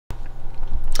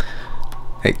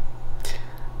Hey,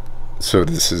 so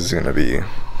this is gonna be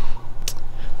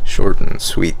short and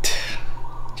sweet,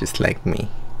 just like me.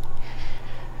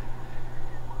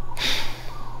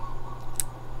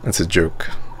 That's a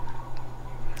joke,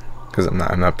 because I'm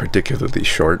not particularly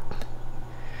short.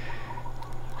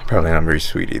 Probably not very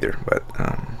sweet either, but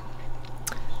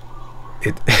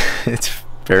it it's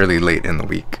fairly late in the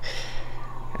week,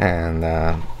 and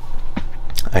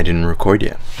I didn't record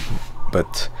yet.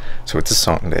 But so it's a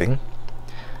song day.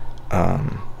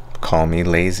 Call me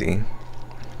lazy,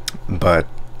 but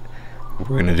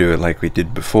we're gonna do it like we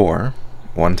did before,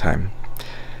 one time,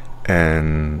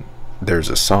 and there's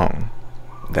a song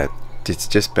that it's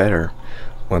just better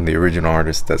when the original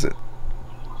artist does it.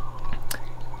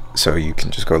 So you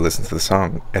can just go listen to the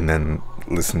song and then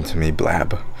listen to me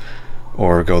blab,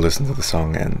 or go listen to the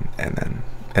song and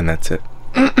that's it.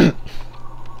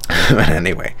 But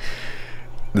anyway,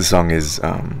 the song is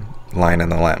Lion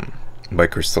and the Lamb by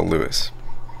Crystal Lewis.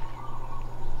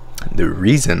 The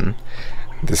reason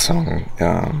this song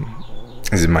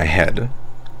is in my head,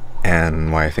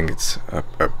 and why I think it's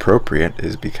appropriate,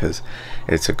 is because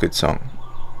it's a good song.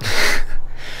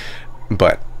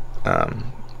 But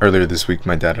earlier this week,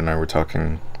 my dad and I were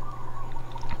talking,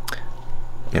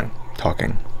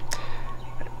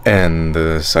 and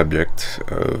the subject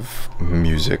of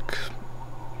music,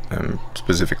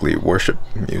 specifically worship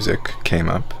music, came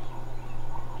up.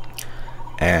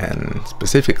 And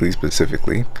specifically,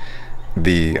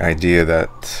 the idea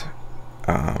that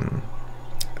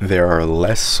there are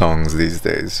less songs these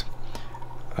days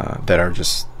that are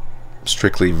just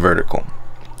strictly vertical.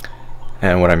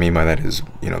 And what I mean by that is,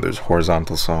 there's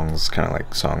horizontal songs, kind of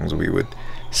like songs we would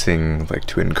sing like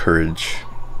to encourage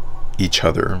each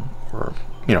other, or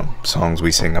songs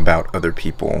we sing about other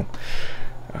people,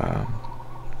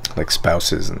 like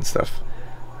spouses and stuff.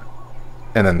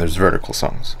 And then there's vertical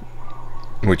songs,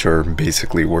 which are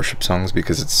basically worship songs,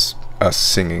 because it's us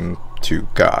singing to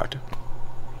God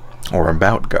or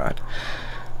about God.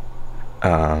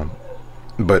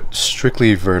 But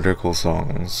strictly vertical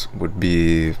songs would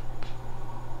be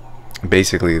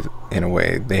basically, in a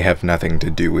way, they have nothing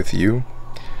to do with you.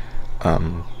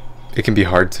 It can be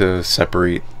hard to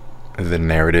separate the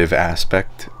narrative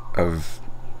aspect of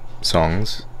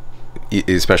songs,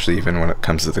 especially even when it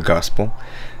comes to the gospel,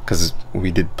 because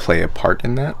we did play a part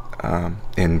in that,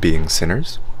 in being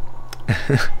sinners.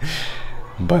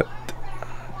 But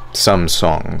some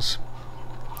songs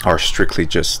are strictly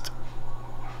just,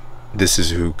 this is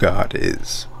who God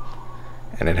is,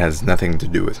 and it has nothing to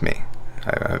do with me.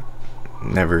 I've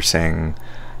never sang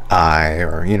I,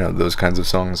 or those kinds of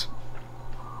songs,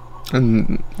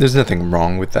 and there's nothing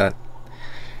wrong with that.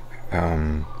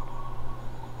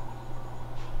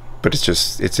 But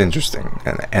it's interesting,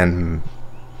 and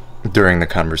during the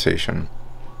conversation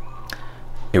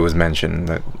it was mentioned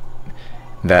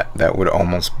that would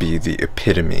almost be the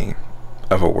epitome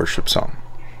of a worship song,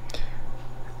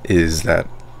 is that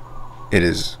it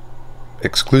is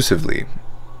exclusively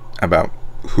about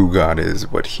who God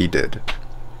is, what He did,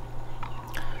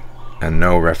 and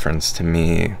no reference to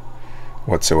me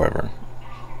whatsoever,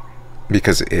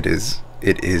 because it's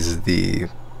the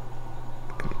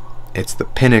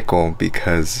pinnacle,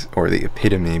 because, or the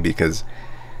epitome, because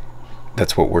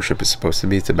that's what worship is supposed to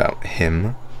be. It's about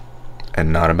Him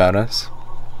and not about us.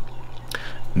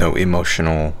 No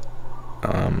emotional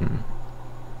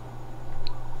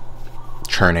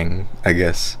churning, I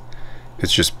guess.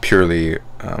 It's just purely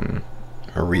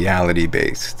reality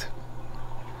based,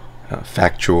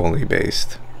 factually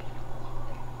based.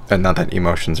 And not that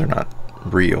emotions are not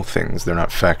real things, they're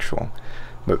not factual,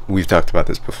 but we've talked about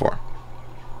this before.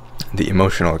 The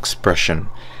emotional expression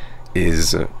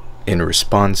is in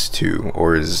response to,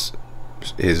 or is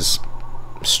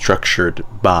structured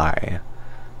by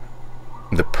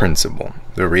the principle,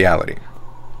 the reality.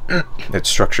 It's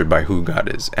structured by who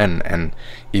God is, and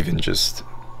even just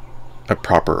a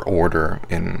proper order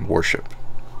in worship,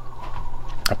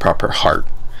 a proper heart,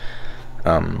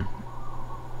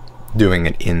 doing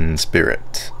it in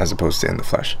spirit as opposed to in the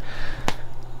flesh.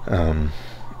 And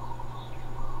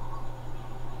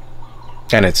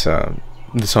it's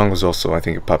the song was also, I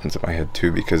think it popped into my head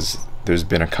too, because there's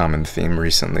been a common theme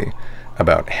recently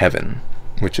about heaven,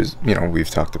 which is, we've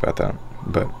talked about that,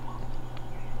 but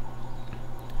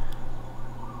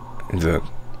the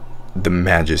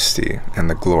majesty and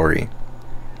the glory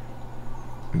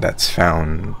that's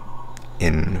found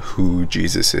in who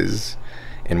Jesus is,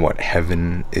 in what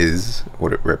heaven is,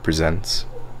 what it represents.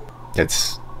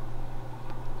 It's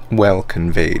well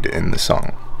conveyed in the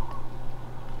song.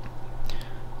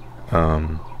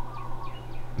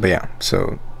 But yeah,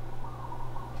 so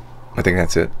I think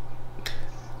that's it.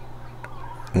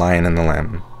 Lion and the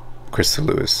Lamb, Krista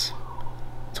Lewis.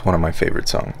 It's one of my favorite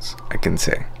songs, I can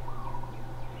say.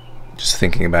 Just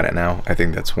thinking about it now, I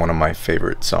think that's one of my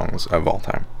favorite songs of all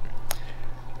time.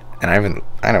 And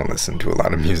I don't listen to a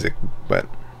lot of music, but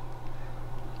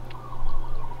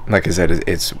like I said,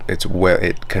 it's well,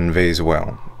 it conveys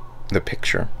well the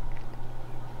picture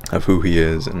of who he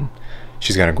is, and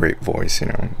she's got a great voice,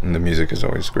 and the music is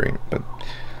always great. But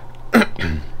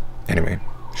anyway,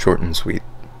 short and sweet.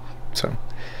 So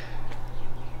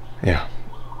yeah,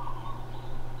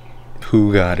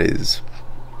 who God is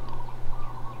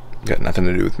got nothing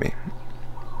to do with me.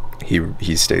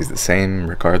 He stays the same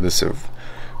regardless of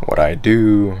what I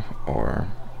do, or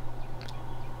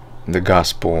the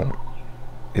gospel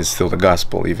is still the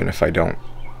gospel even if I don't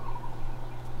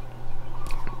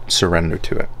surrender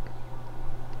to it.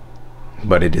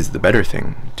 But it is the better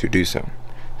thing to do so,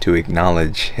 to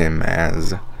acknowledge him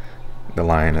as the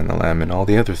Lion and the Lamb and all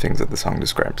the other things that the song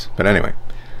describes. But anyway,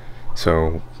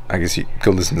 so I guess you go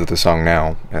listen to the song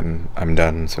now, and I'm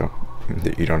done, so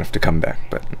you don't have to come back.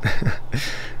 But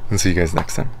I'll see you guys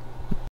next time.